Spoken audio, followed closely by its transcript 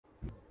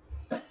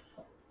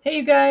Hey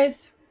you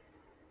guys,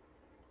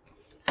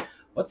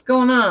 what's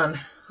going on?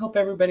 Hope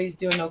everybody's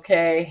doing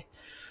okay.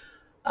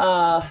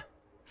 Uh,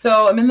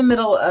 so I'm in the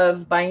middle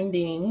of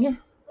binding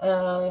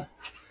a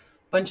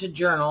bunch of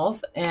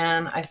journals,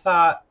 and I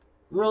thought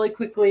really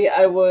quickly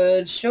I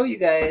would show you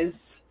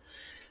guys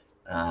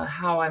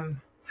how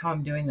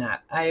I'm doing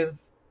that. I've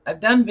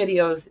done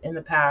videos in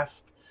the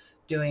past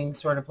doing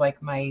sort of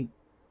like my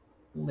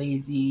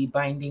lazy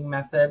binding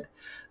method.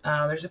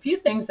 There's a few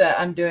things that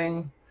I'm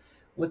doing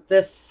with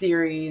this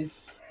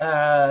series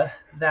that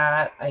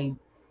I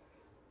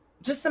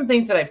just some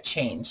things that I've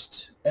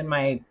changed in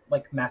my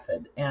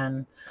method,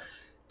 and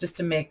just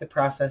to make the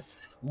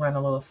process run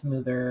a little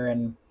smoother,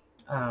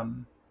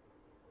 um,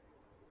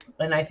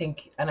 and I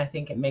think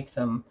it makes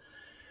them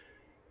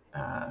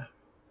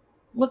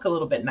look a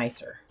little bit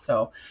nicer.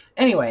 So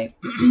anyway,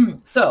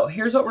 so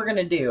here's what we're going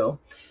to do,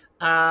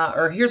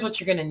 or here's what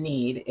you're going to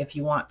need if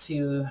you want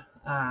to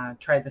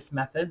try this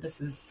method. This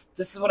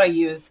is what I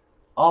use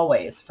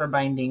always for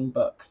binding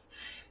books.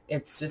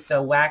 It's just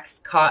a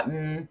waxed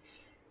cotton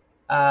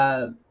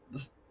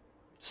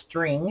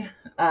string.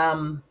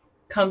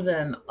 Comes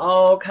in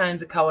all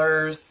kinds of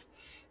colors.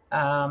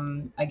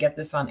 I get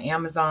this on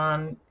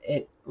Amazon.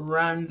 It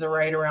runs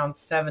right around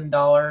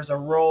 $7 a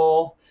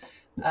roll.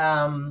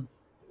 And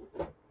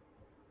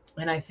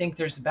I think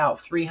there's about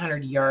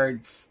 300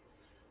 yards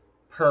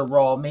per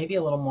roll, maybe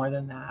a little more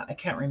than that. I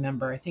can't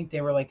remember. I think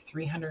they were like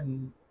 300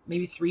 and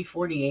maybe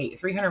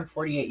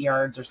 348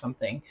 yards or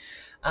something.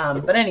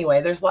 But anyway,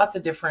 there's lots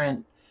of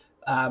different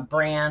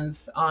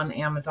brands on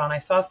Amazon. I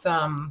saw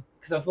some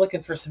because I was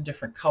looking for some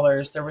different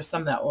colors. There were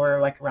some that were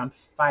like around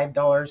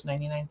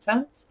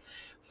 $5.99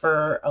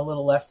 for a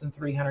little less than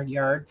 300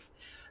 yards.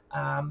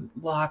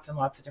 Lots and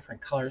lots of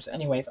different colors.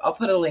 Anyways, I'll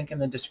put a link in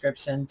the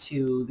description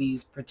to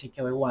these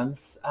particular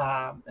ones.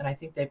 And I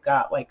think they've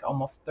got like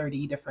almost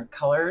 30 different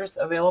colors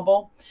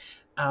available.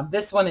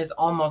 This one is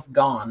almost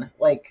gone.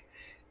 Like,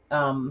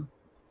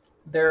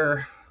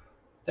 they're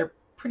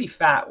pretty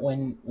fat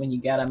when you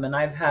get them, and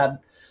I've had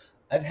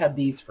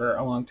these for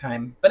a long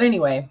time. But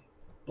anyway,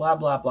 blah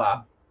blah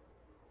blah.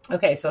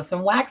 Okay, so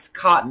some waxed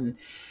cotton.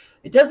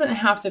 It doesn't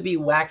have to be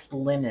waxed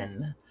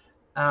linen.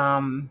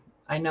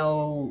 I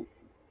know,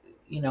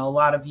 a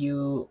lot of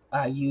you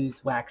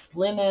use waxed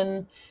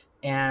linen,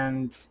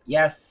 and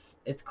yes,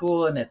 it's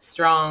cool and it's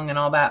strong and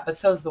all that, but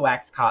so is the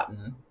waxed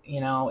cotton.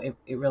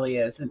 It really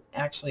is. And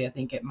actually, I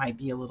think it might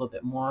be a little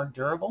bit more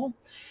durable.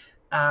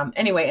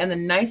 Anyway, and the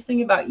nice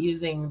thing about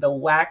using the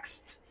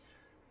waxed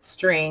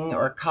string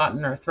or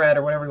cotton or thread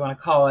or whatever you want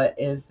to call it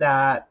is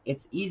that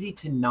it's easy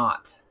to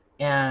knot,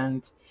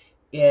 and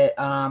it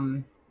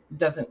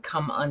doesn't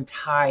come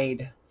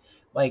untied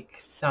like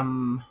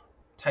some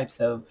types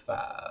of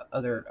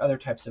other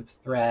types of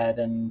thread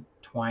and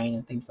twine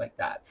and things like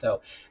that.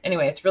 So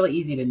anyway, it's really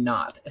easy to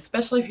knot,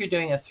 especially if you're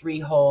doing a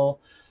 3-hole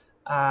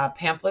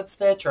pamphlet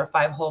stitch or a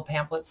 5-hole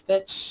pamphlet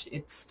stitch.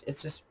 It's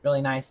just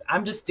really nice.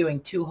 I'm just doing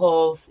 2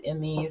 holes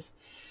in these,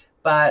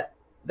 but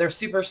they're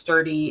super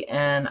sturdy,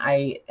 and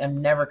I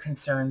am never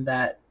concerned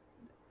that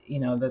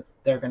that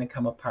they're going to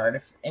come apart.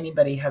 If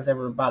anybody has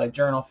ever bought a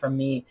journal from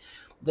me,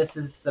 this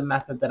is the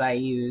method that I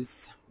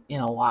use in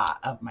a lot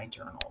of my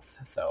journals.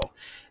 So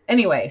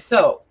anyway,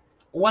 so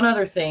one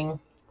other thing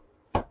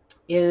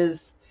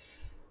is,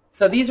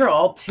 so these are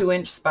all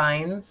 2-inch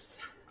spines.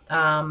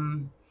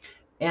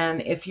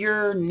 And if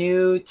you're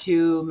new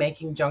to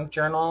making junk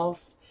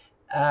journals,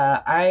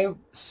 I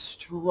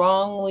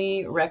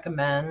strongly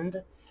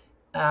recommend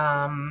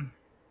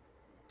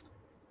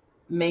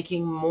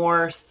making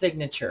more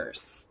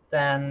signatures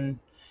than,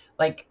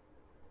 like,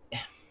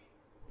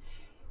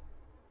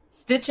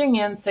 stitching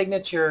in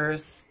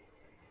signatures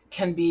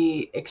can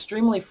be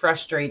extremely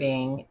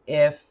frustrating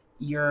if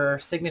your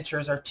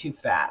signatures are too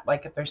fat,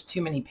 like if there's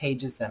too many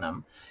pages in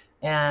them.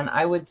 And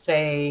I would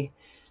say,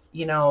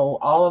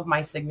 all of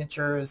my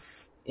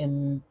signatures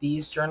in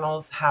these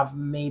journals have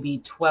maybe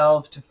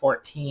 12 to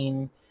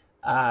 14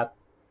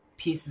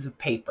 pieces of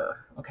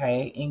paper,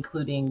 okay,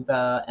 including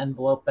the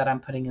envelope that I'm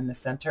putting in the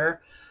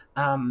center.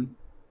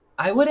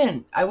 I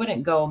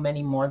wouldn't go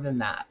many more than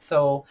that.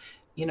 So,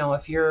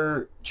 if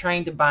you're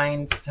trying to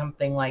bind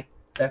something like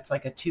that's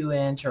like a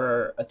 2-inch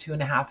or a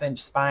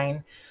 2.5-inch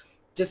spine,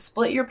 just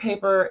split your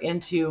paper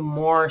into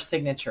more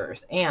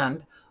signatures.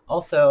 And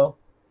also,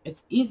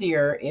 it's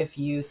easier if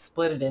you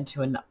split it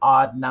into an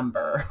odd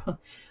number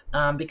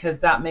because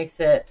that makes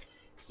it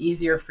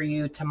easier for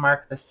you to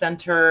mark the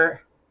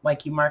center.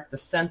 Like, you mark the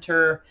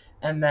center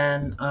and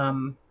then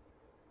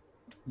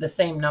the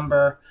same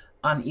number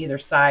on either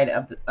side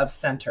of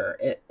center.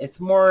 It's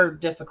more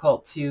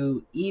difficult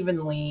to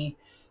evenly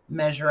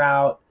measure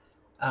out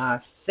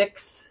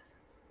 6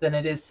 than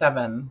it is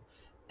 7.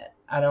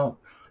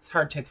 It's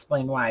hard to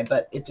explain why,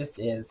 but it just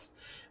is.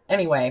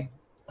 Anyway,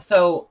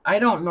 so I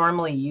don't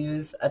normally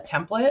use a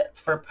template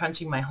for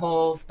punching my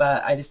holes,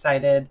 but I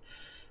decided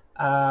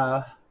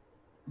that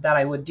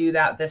I would do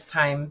that this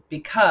time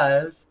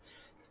because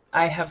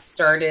I have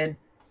started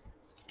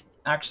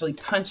actually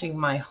punching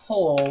my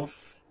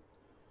holes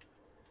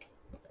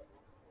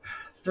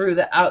through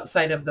the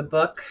outside of the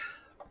book,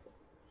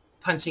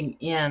 punching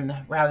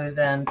in rather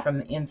than from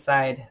the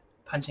inside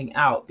punching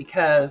out,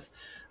 because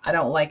I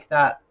don't like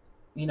that,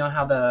 you know,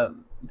 how the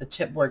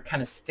chipboard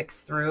kind of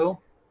sticks through.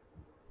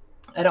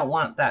 I don't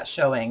want that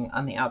showing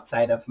on the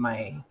outside of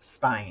my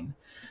spine.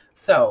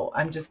 So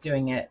I'm just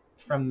doing it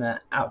from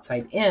the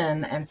outside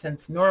in, and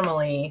since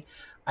normally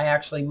I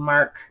actually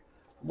mark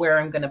where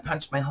I'm going to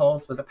punch my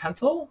holes with a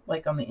pencil,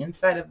 like on the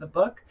inside of the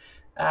book,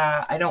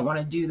 I don't want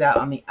to do that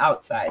on the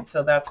outside,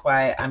 so that's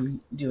why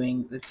I'm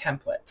doing the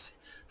template.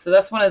 So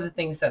that's one of the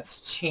things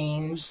that's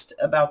changed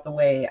about the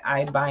way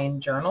I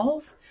bind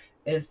journals,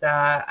 is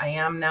that I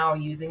am now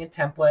using a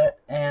template,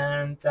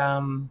 and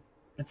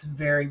it's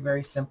very,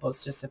 very simple.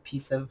 It's just a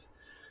piece of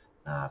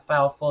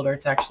file folder.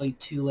 It's actually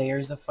 2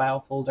 layers of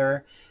file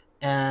folder,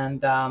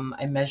 and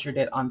I measured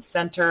it on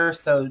center,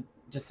 so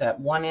just at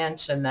 1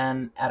 inch and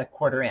then at a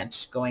 1/4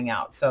 inch going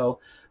out. So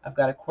I've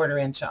got a 1/4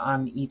 inch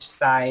on each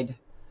side,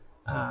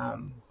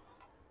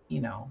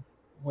 you know,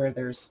 where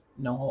there's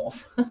no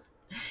holes.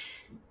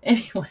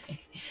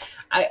 Anyway,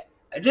 I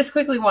just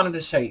quickly wanted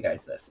to show you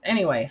guys this.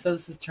 Anyway, so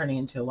this is turning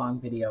into a long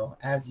video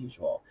as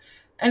usual.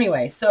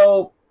 Anyway,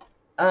 so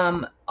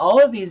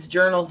all of these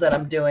journals that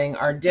I'm doing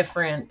are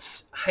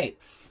different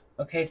heights.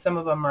 Okay, some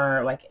of them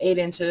are like 8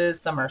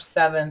 inches, some are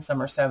 7,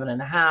 some are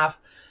 7.5.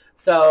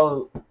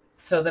 So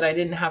that I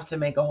didn't have to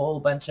make a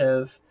whole bunch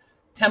of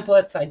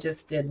templates, I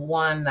just did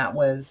one that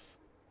was,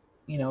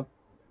 you know,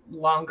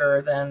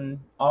 longer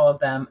than all of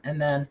them.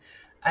 And then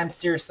I'm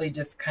seriously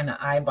just kind of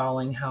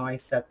eyeballing how I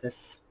set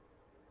this,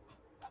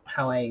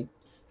 how I,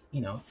 you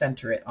know,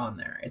 center it on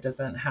there. It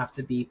doesn't have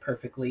to be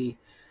perfectly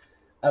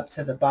up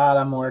to the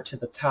bottom or to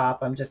the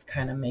top. I'm just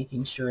kind of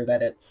making sure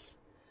that it's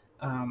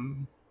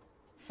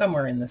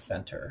somewhere in the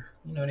center.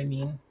 You know what I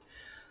mean?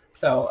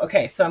 So,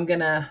 okay, so I'm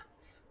going to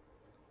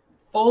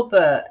fold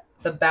the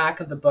back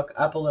of the book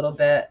up a little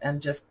bit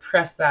and just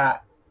press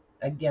that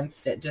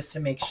against it just to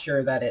make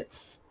sure that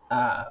it's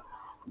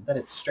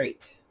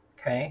straight.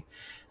 Okay,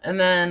 and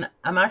then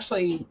I'm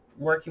actually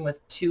working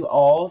with 2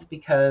 awls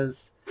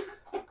because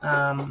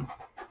I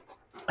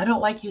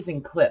don't like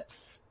using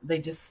clips. They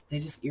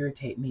just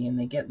irritate me and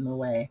they get in the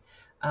way.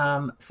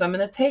 So I'm going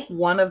to take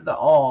one of the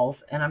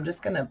awls and I'm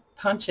just going to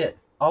punch it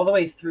all the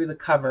way through the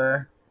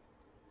cover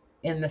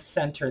in the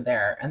center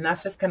there, and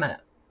that's just going to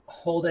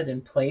hold it in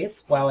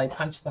place while I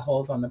punch the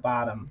holes on the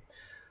bottom.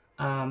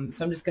 So I'm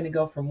just going to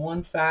go from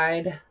one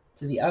side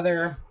to the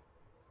other,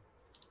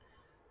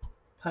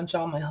 punch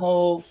all my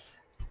holes.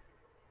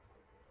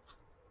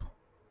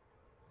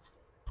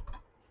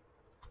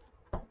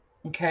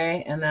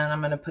 Okay, and then I'm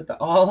going to put the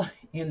awl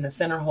in the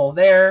center hole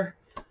there,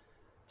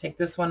 take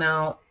this one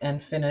out,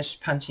 and finish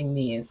punching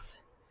these.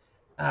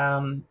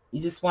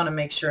 You just want to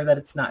make sure that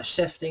it's not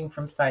shifting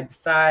from side to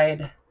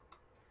side.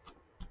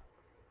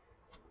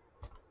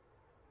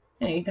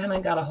 You know, you kind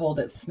of got to hold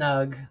it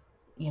snug,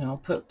 you know,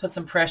 put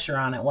some pressure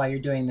on it while you're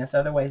doing this.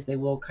 Otherwise, they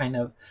will kind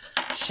of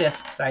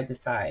shift side to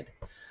side.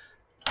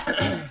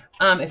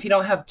 If you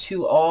don't have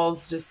 2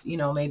 awls, just, you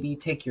know, maybe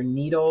take your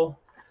needle,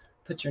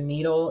 put your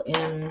needle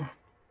in.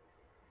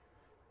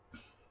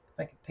 If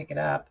I could pick it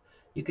up,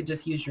 you could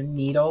just use your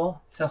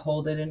needle to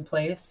hold it in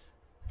place,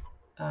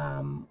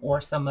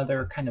 or some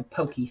other kind of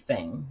pokey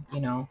thing,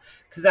 you know,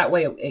 because that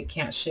way it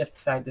can't shift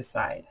side to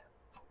side.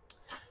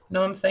 Know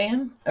what I'm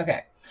saying?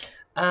 Okay.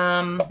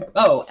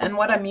 Oh, and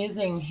what I'm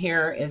using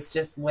here is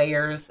just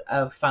layers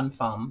of fun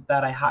foam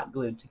that I hot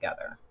glued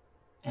together.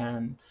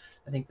 And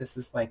I think this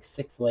is like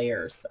 6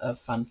 layers of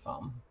fun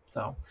foam.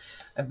 So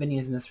I've been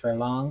using this for a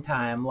long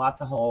time, lots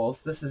of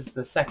holes. This is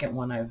the second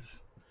one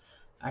I've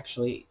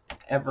actually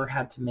ever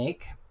had to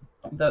make.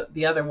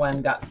 The other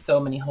one got so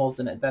many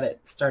holes in it that it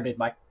started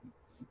like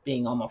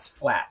being almost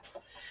flat.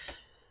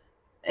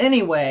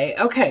 Anyway,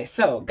 okay,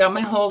 so got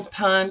my holes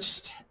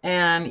punched,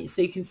 and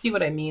so you can see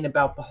what I mean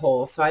about the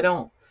hole. So I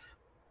don't,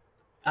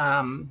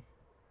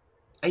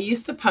 I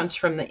used to punch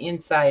from the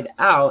inside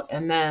out,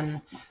 and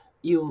then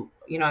you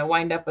know, I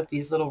wind up with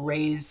these little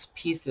raised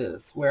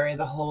pieces where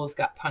the holes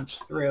got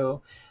punched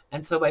through.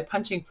 And so by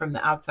punching from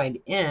the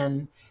outside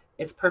in,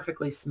 it's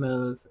perfectly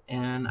smooth,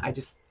 and I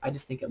just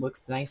think it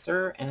looks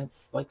nicer and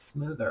it's like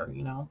smoother,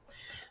 you know.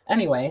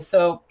 Anyway,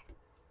 so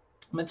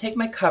I'm going to take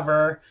my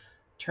cover,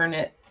 turn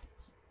it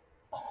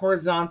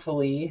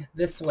horizontally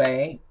this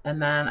way,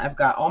 and then I've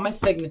got all my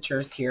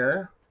signatures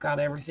here, got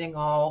everything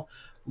all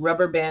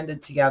rubber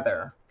banded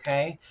together.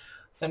 Okay,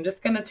 so I'm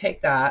just going to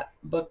take that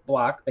book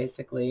block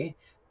basically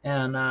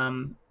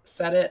and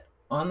set it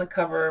on the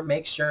cover,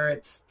 make sure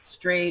it's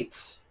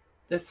straight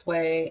this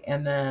way,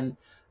 and then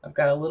I've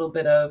got a little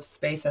bit of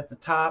space at the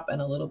top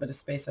and a little bit of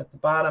space at the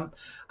bottom.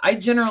 I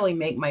generally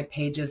make my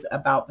pages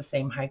about the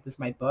same height as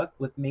my book,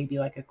 with maybe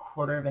like a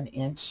 1/4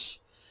 inch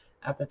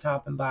at the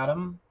top and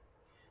bottom.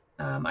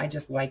 I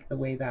just like the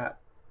way that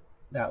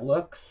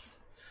looks.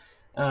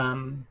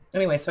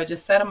 Anyway, so I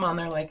just set them on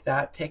there like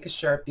that. Take a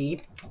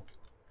Sharpie,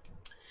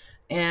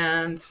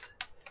 and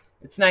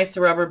it's nice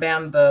to rubber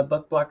band the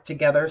book block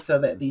together so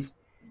that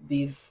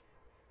these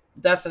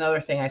that's another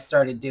thing I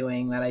started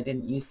doing that I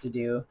didn't used to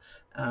do.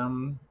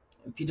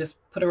 If you just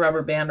put a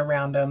rubber band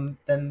around them,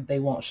 then they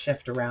won't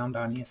shift around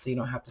on you, so you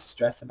don't have to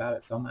stress about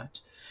it so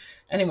much.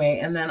 Anyway,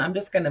 and then I'm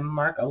just going to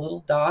mark a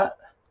little dot.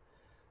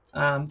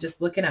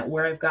 Just looking at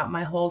where I've got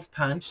my holes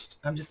punched,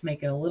 I'm just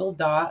making a little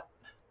dot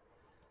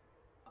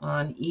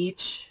on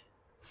each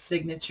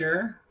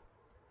signature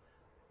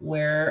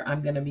where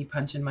I'm going to be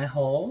punching my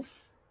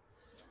holes.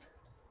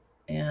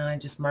 And I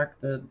just mark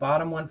the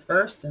bottom one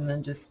first and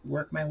then just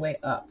work my way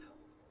up.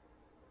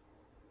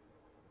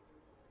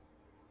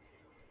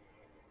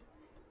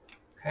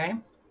 Okay,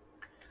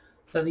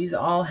 so these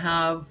all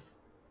have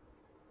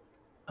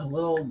a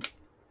little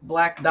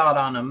black dot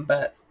on them,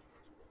 but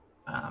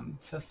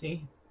so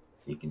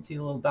you can see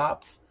the little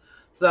dots.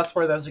 So that's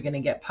where those are going to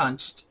get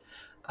punched.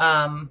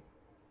 And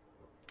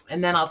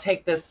then I'll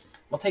take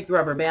the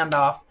rubber band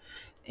off,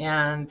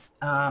 and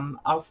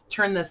I'll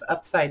turn this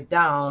upside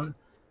down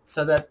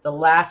so that the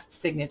last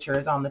signature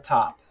is on the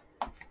top.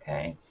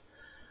 Okay,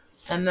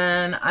 and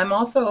then I'm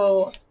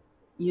also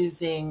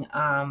using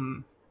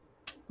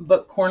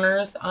book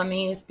corners on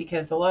these,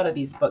 because a lot of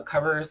these book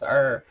covers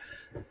are,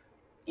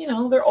 you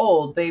know, they're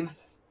old. They've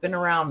been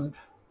around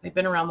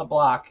the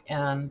block,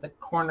 and the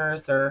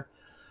corners are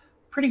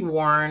pretty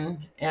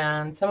worn,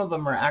 and some of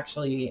them are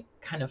actually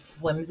kind of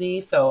flimsy.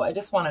 So I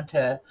just wanted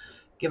to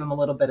give them a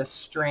little bit of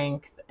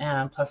strength,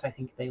 and plus I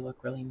think they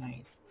look really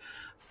nice.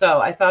 So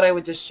I thought I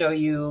would just show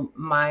you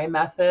my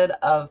method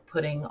of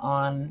putting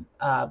on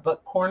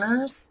book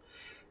corners.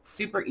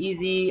 Super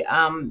easy.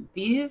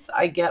 These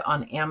I get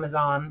on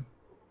Amazon.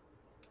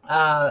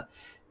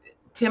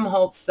 Tim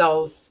Holtz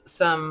sells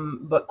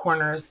some book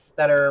corners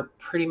that are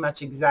pretty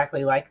much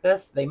exactly like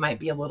this. They might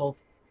be a little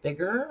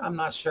bigger, I'm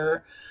not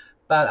sure,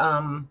 but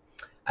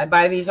I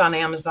buy these on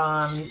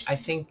Amazon. I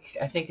think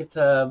it's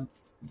a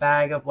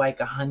bag of like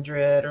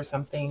 100 or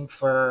something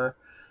for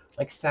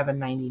like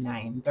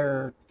 $7.99.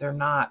 They're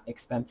not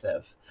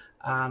expensive,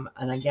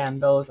 and again,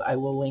 those I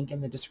will link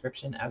in the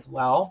description as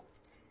well.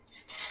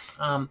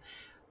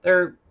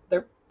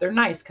 They're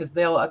nice because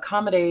they'll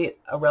accommodate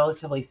a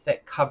relatively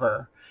thick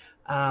cover.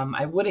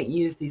 I wouldn't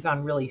use these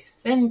on really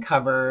thin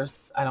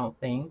covers, I don't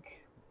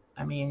think.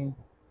 I mean,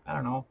 I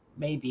don't know,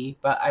 maybe,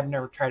 but I've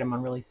never tried them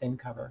on really thin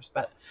covers.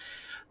 But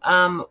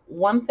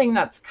one thing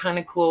that's kind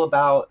of cool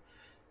about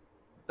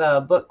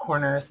the book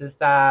corners is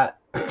that,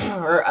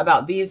 or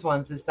about these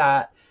ones, is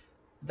that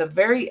the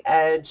very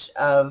edge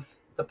of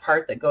the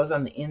part that goes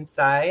on the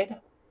inside,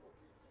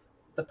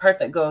 the part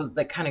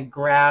that kind of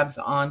grabs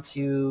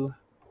onto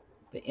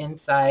the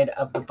inside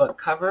of the book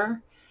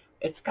cover,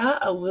 it's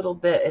got a little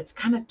bit, it's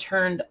kind of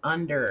turned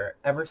under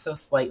ever so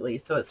slightly,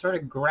 so it sort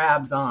of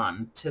grabs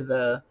on to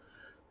the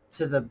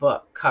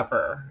book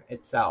cover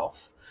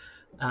itself.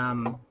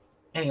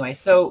 Anyway,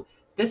 so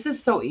this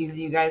is so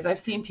easy, you guys. I've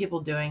seen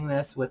people doing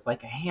this with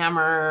like a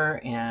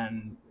hammer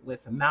and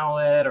with a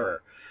mallet,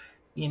 or,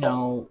 you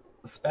know,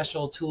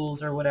 special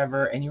tools or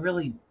whatever, and you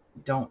really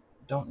don't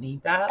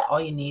need that. All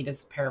you need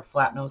is a pair of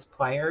flat nose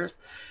pliers.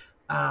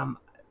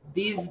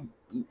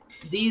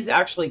 These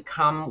actually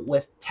come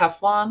with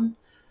Teflon,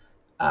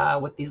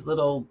 with these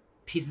little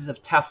pieces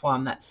of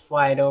Teflon that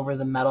slide over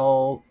the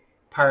metal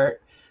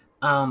part.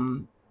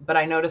 But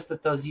I noticed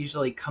that those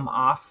usually come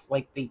off,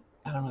 like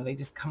I don't know, they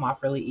just come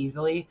off really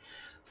easily.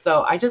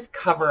 So I just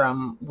cover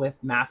them with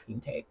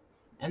masking tape,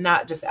 and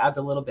that just adds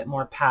a little bit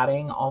more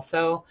padding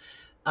also.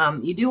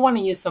 You do want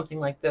to use something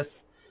like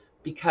this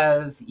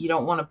because you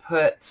don't want to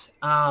put,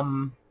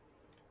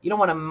 you don't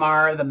want to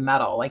mar the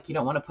metal. Like, you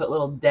don't want to put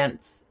little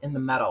dents in the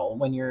metal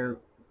when you're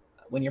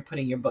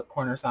putting your book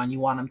corners on. You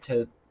want them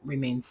to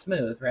remain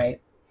smooth, right?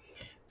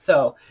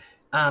 So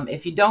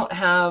if you don't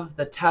have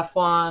the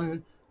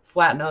Teflon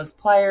flat nose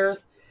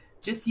pliers,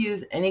 just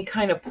use any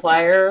kind of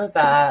plier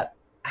that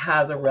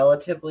has a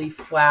relatively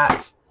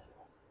flat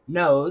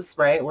nose,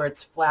 right, where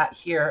it's flat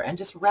here, and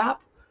just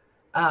wrap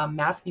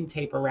masking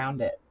tape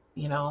around it,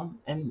 you know,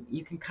 and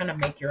you can kind of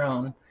make your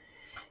own.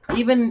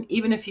 Even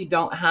if you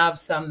don't have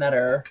some that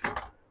are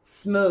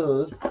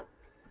smooth,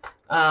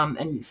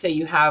 and say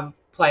you have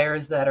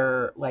pliers that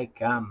are like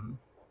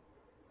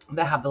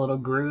that have the little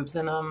grooves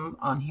in them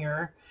on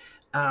here,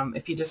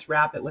 if you just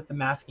wrap it with the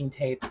masking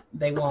tape,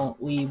 they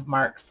won't leave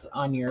marks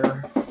on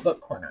your book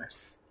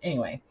corners.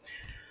 Anyway,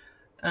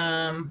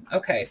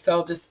 okay, so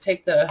I'll just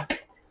take the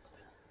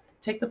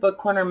book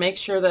corner, make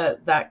sure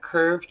that that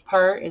curved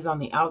part is on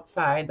the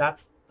outside.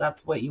 That's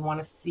what you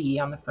want to see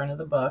on the front of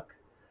the book.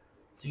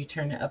 So you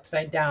turn it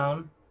upside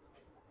down,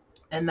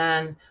 and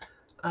then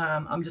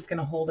I'm just going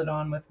to hold it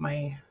on with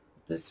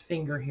this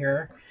finger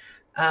here.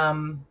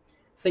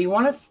 So you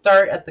want to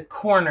start at the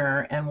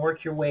corner and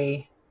work your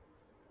way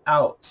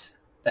out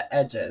the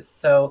edges.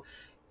 So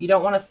you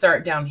don't want to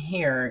start down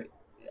here.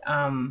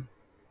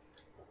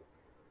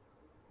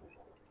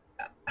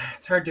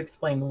 It's hard to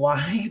explain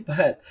why,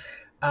 but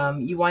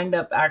you wind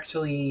up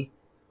actually,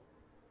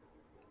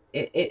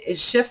 it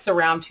shifts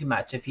around too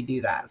much if you do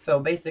that. So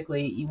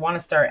basically you want to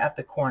start at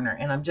the corner,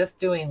 and I'm just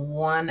doing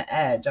one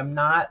edge. I'm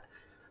not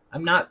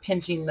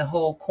pinching the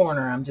whole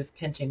corner. I'm just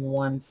pinching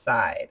one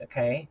side.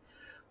 Okay,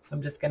 so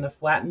I'm just going to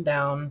flatten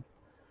down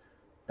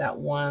that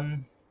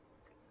one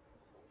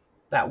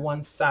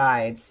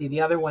side. See, the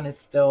other one is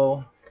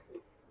still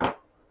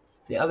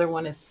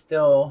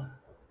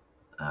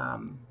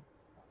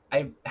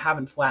I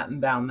haven't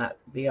flattened down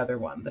the other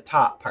one, the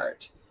top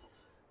part,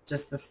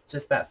 just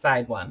that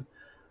side one,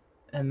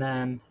 and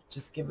then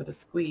just give it a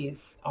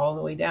squeeze all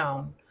the way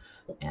down,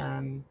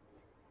 and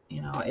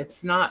you know,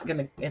 it's not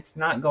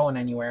going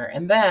anywhere.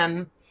 And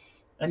then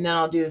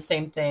I'll do the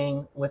same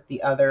thing with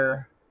the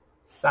other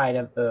side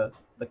of the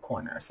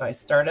corner. So I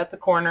start at the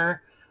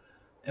corner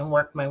and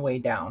work my way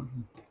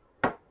down.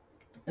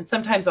 And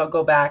sometimes I'll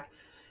go back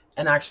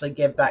and actually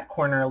give that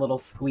corner a little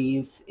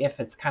squeeze if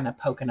it's kind of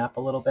poking up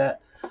a little bit.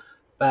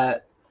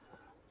 But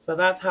so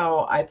that's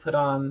how I put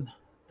on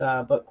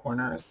the book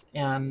corners,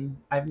 and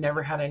I've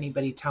never had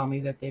anybody tell me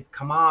that they've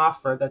come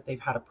off or that they've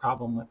had a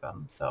problem with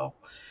them. So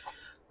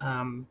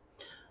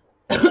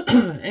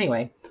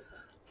anyway,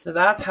 so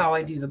that's how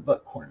I do the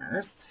book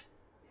corners.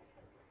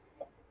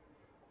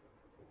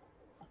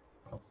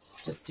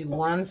 Just do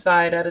one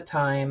side at a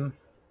time.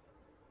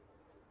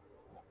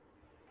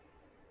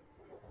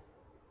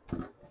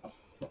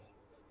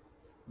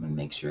 And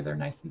make sure they're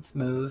nice and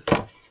smooth.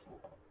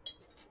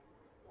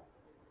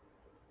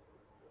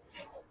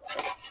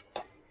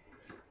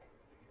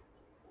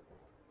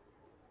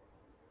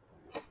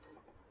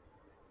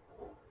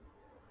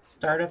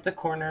 Start at the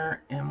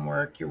corner and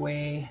work your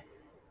way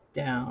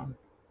down.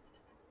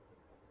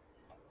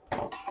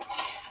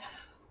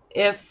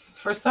 If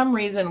for some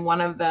reason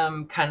one of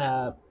them kind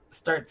of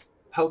starts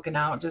poking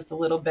out just a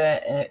little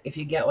bit, if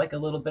you get like a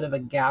little bit of a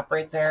gap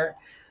right there,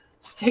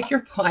 just take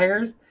your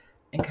pliers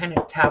and kind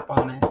of tap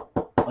on it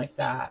like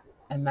that,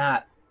 and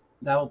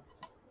they'll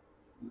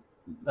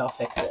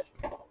fix it.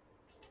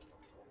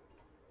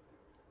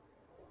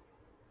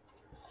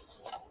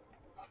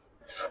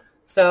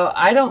 So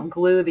I don't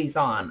glue these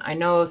on. I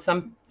know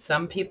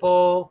some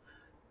people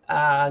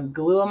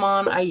glue them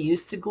on. I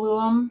used to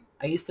glue them.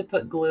 I used to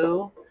put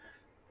glue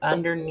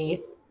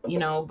underneath, you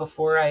know,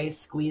 before I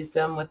squeezed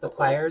them with the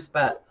pliers,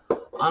 but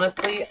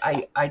honestly,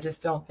 I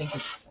just don't think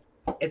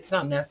it's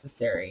not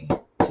necessary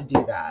to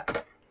do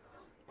that.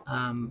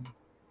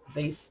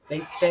 They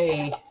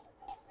stay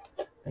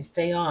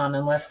on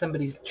unless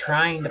somebody's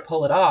trying to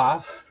pull it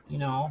off, you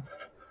know.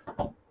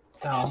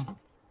 So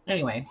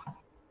anyway,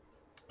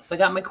 so I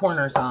got my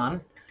corners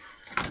on,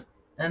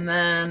 and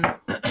then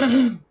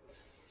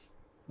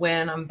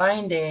when I'm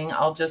binding,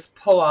 I'll just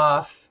pull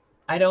off.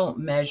 I don't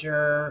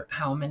measure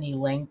how many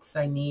lengths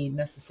I need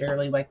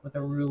necessarily, like with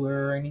a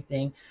ruler or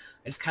anything.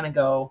 I just kind of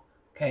go,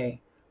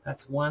 okay,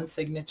 that's one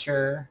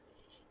signature,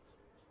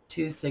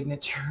 two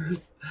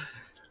signatures,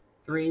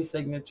 three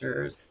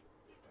signatures,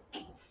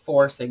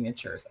 four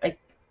signatures. I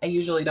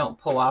usually don't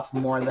pull off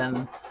more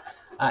than,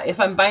 if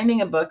I'm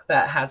binding a book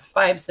that has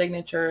 5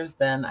 signatures,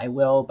 then I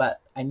will,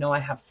 but I know I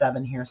have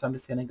 7 here, so I'm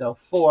just going to go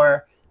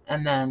 4,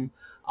 and then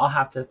I'll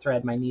have to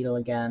thread my needle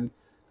again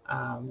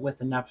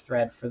with enough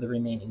thread for the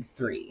remaining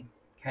 3.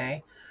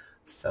 Okay,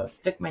 so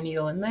stick my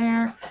needle in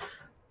there,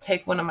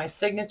 take one of my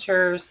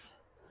signatures,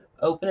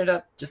 open it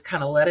up, just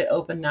kind of let it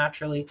open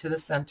naturally to the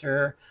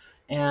center.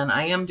 And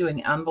I am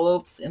doing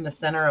envelopes in the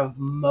center of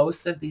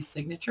most of these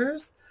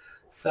signatures.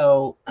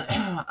 So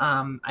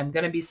I'm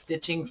going to be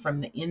stitching from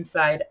the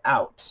inside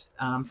out.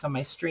 So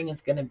my string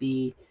is going to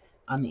be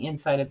on the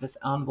inside of this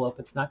envelope.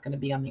 It's not going to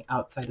be on the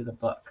outside of the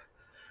book.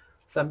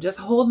 So I'm just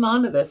holding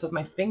on to this with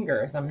my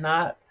fingers. I'm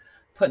not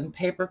putting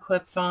paper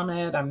clips on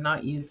it. I'm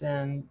not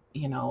using,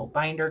 you know,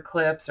 binder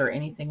clips or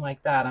anything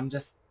like that. I'm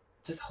just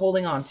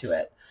holding on to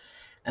it.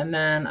 And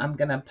then I'm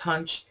going to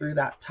punch through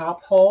that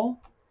top hole,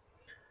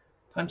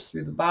 punch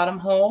through the bottom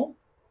hole.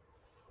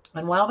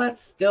 And while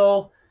that's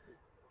still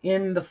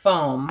in the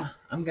foam,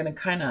 I'm going to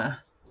kind of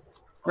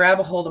grab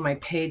a hold of my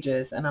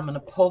pages, and I'm going to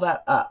pull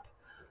that up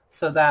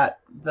so that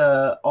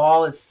the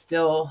awl is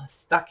still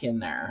stuck in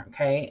there.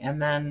 Okay,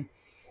 and then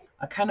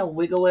I kind of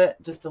wiggle it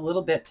just a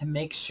little bit to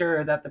make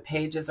sure that the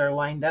pages are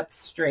lined up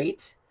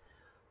straight.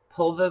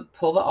 Pull the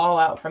awl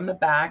out from the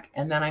back,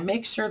 and then I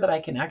make sure that I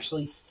can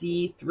actually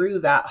see through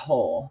that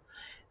hole,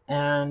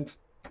 and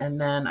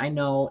then I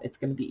know it's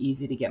going to be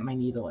easy to get my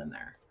needle in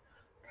there.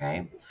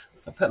 Okay,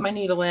 so put my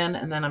needle in,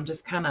 and then I'm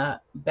just kind of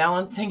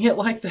balancing it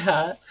like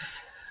that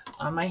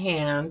on my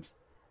hand,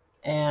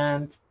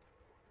 and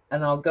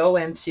I'll go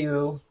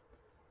into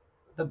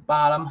the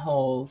bottom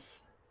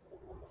holes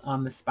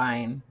on the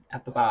spine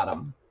at the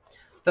bottom,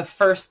 the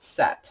first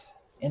set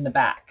in the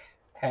back.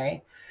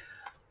 Okay,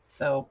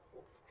 so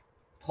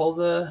pull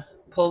the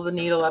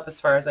needle up as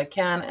far as I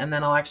can, and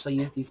then I'll actually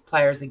use these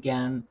pliers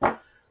again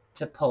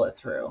to pull it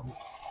through.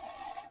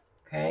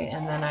 Okay,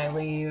 and then I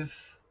leave,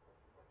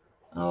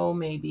 oh,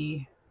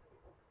 maybe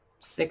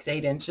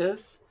 6-8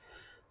 inches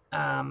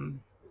of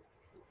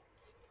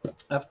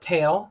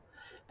tail,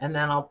 and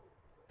then I'll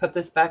put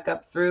this back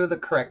up through the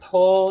correct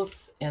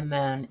holes and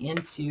then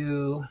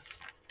into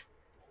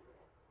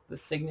the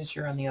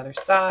signature on the other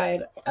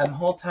side. And the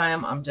whole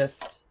time I'm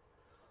just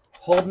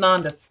holding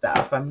on to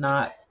stuff. I'm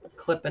not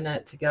clipping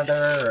it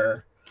together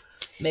or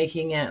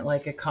making it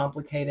like a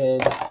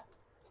complicated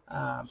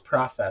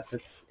process.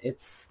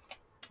 It's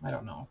I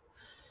don't know.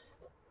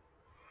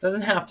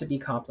 Doesn't have to be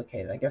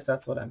complicated. I guess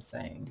that's what I'm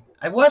saying.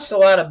 I've watched a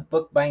lot of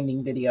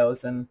bookbinding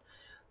videos, and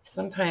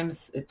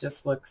sometimes it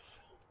just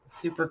looks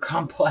super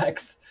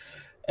complex.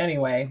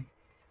 Anyway,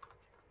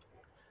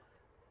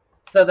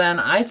 so then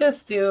I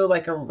just do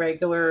like a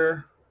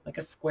regular, like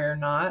a square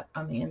knot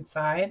on the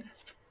inside.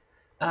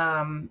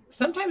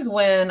 Sometimes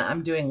when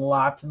I'm doing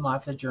lots and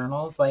lots of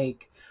journals,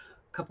 like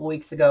a couple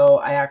weeks ago,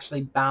 I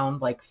actually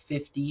bound like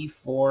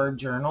 54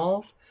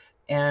 journals.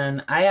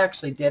 And I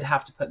actually did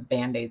have to put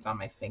Band-Aids on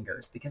my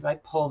fingers because I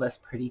pull this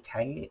pretty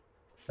tight.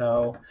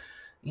 So,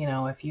 you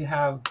know, if you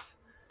have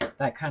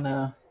that kind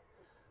of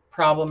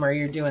problem or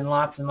you're doing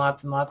lots and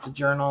lots and lots of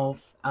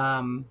journals,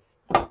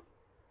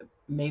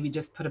 maybe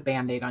just put a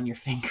Band-Aid on your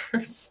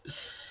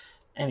fingers.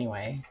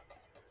 Anyway,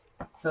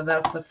 so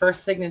that's the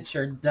first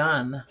signature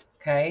done.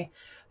 Okay.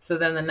 So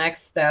then the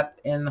next step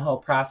in the whole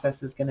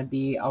process is going to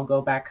be, I'll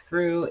go back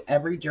through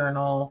every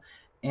journal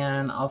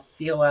and I'll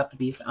seal up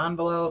these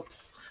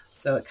envelopes.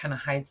 So it kind of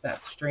hides that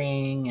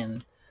string,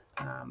 and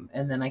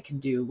then I can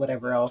do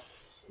whatever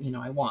else, you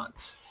know, I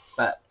want.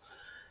 But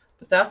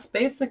that's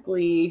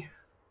basically,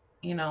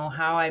 you know,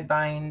 how I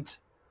bind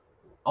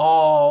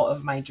all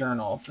of my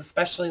journals,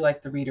 especially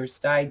like the Reader's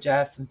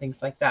Digest and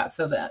things like that.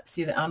 So that,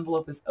 see, the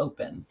envelope is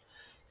open,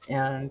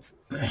 and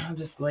I'll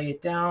just lay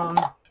it down,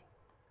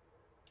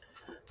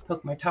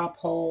 poke my top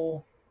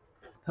hole,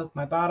 poke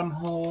my bottom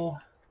hole,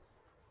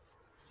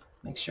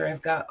 make sure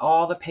I've got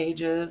all the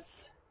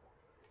pages,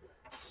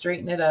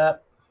 straighten it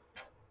up,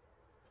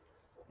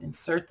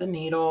 insert the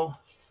needle,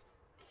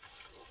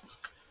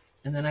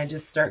 and then I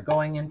just start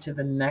going into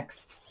the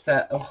next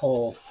set of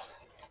holes.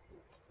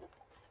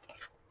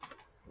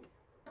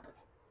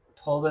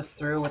 Pull this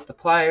through with the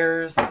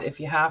pliers if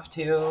you have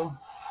to,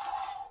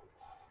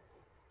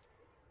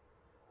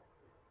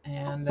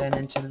 and then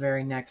into the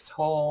very next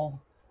hole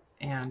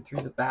and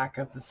through the back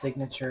of the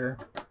signature.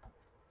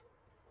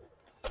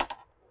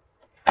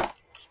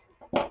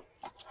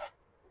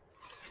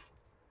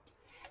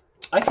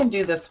 I can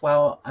do this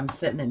while I'm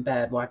sitting in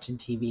bed watching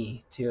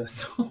TV too.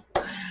 So,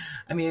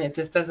 I mean, it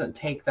just doesn't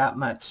take that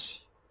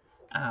much,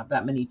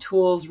 that many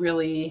tools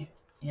really.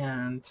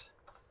 And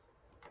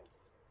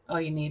all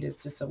you need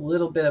is just a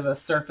little bit of a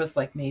surface,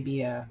 like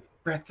maybe a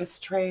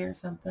breakfast tray or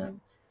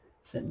something.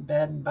 Sit in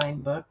bed and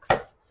bind books.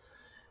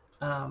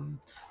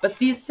 But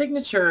these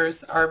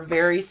signatures are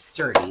very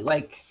sturdy.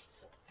 Like,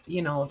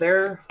 you know,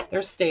 they're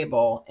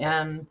stable.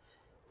 And,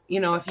 you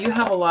know, if you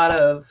have a lot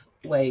of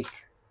like,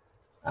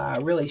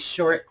 really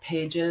short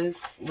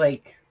pages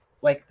like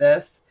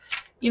this,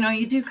 you know,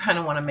 you do kind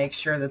of want to make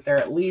sure that they're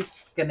at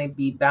least going to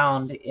be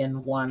bound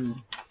in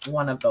one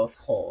of those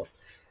holes.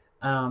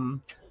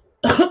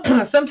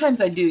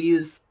 Sometimes I do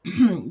use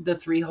the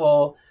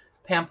 3-hole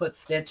pamphlet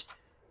stitch.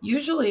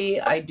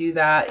 Usually I do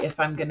that if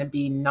I'm going to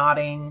be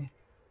knotting,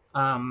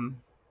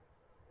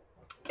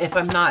 if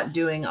I'm not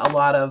doing a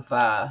lot of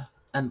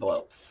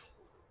envelopes.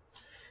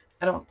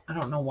 I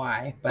don't know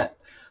why, but,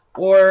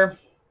 or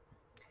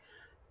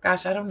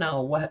gosh, I don't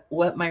know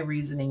what my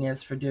reasoning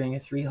is for doing a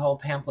 3-hole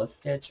pamphlet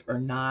stitch or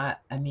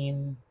not. I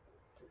mean,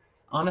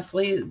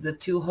 honestly, the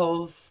 2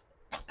 holes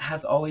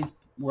has always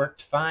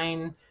worked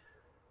fine.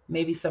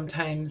 Maybe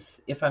sometimes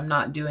if I'm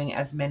not doing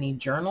as many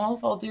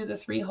journals, I'll do the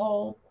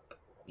 3-hole,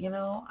 you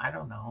know, I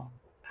don't know.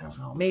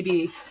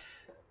 Maybe,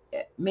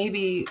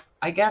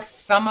 I guess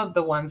some of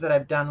the ones that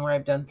I've done where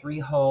I've done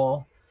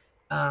 3-hole,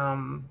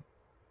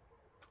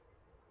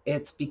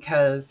 it's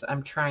because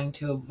I'm trying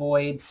to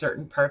avoid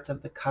certain parts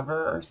of the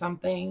cover or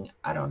something.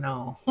 I don't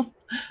know.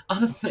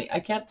 Honestly,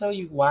 I can't tell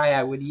you why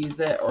I would use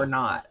it or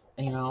not.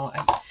 You know,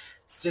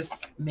 it's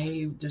just,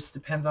 maybe just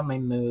depends on my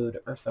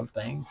mood or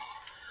something.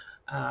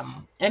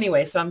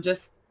 Anyway, so I'm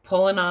just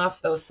pulling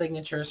off those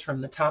signatures from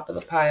the top of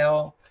the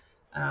pile.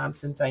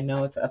 Since I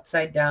know it's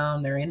upside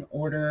down, they're in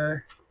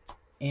order.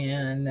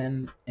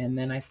 And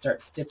then I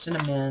start stitching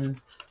them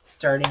in,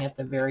 starting at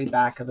the very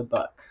back of the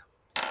book.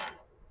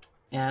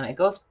 And it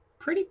goes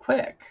pretty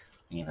quick,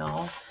 you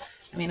know.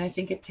 I mean, I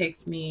think it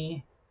takes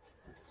me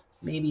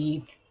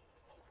maybe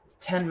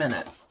 10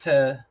 minutes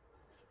to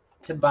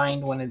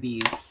bind one of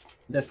these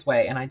this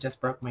way. And I just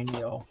broke my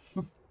needle.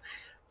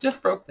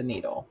 Just broke the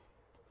needle.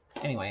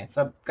 Anyway,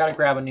 so I've got to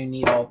grab a new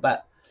needle,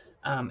 but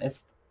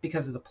it's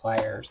because of the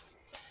pliers.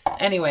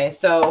 Anyway,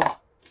 so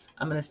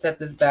I'm going to set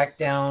this back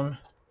down,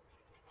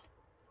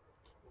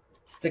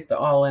 stick the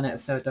awl in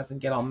it so it doesn't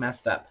get all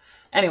messed up.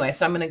 Anyway,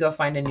 so I'm going to go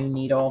find a new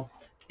needle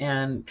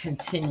and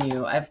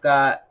continue. I've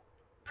got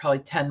probably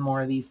 10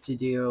 more of these to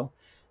do.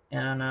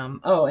 And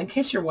oh, in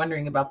case you're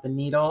wondering about the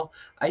needle,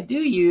 I do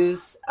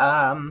use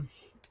kind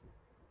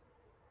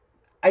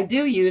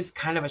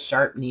of a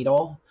sharp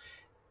needle.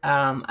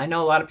 I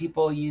know a lot of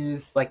people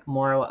use like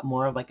more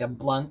of like a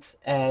blunt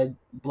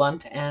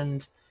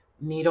end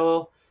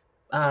needle.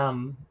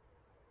 I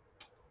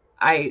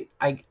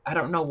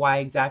don't know why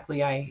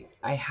exactly I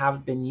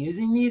have been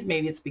using these.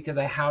 Maybe it's because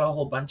I had a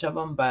whole bunch of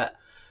them, but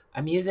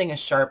I'm using a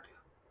sharp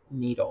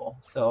needle,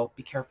 so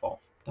be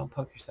careful. Don't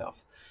poke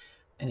yourself.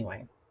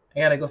 Anyway, I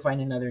gotta go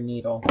find another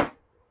needle.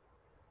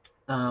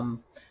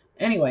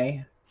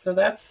 Anyway, so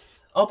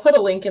that's, I'll put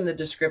a link in the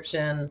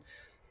description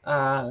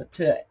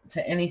to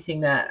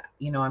anything that,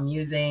 you know, I'm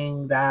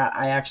using that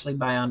I actually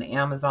buy on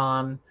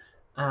Amazon.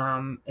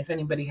 If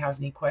anybody has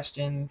any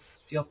questions,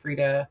 feel free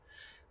to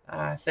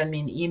send me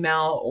an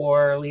email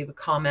or leave a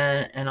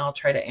comment and I'll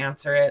try to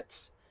answer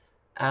it.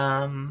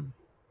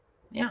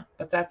 Yeah,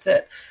 but that's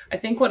it. I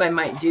think what I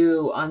might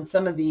do on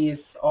some of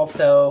these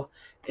also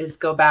is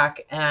go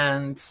back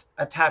and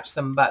attach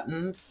some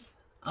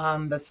buttons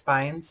on the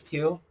spines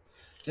too,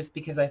 just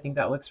because I think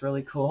that looks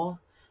really cool.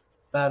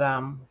 But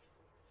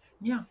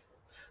yeah.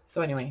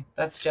 So anyway,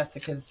 that's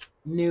Jessica's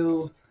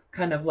new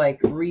kind of like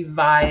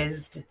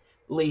revised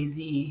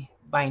lazy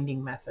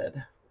binding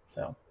method.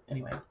 So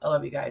anyway, I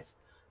love you guys.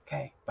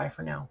 Okay, bye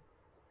for now.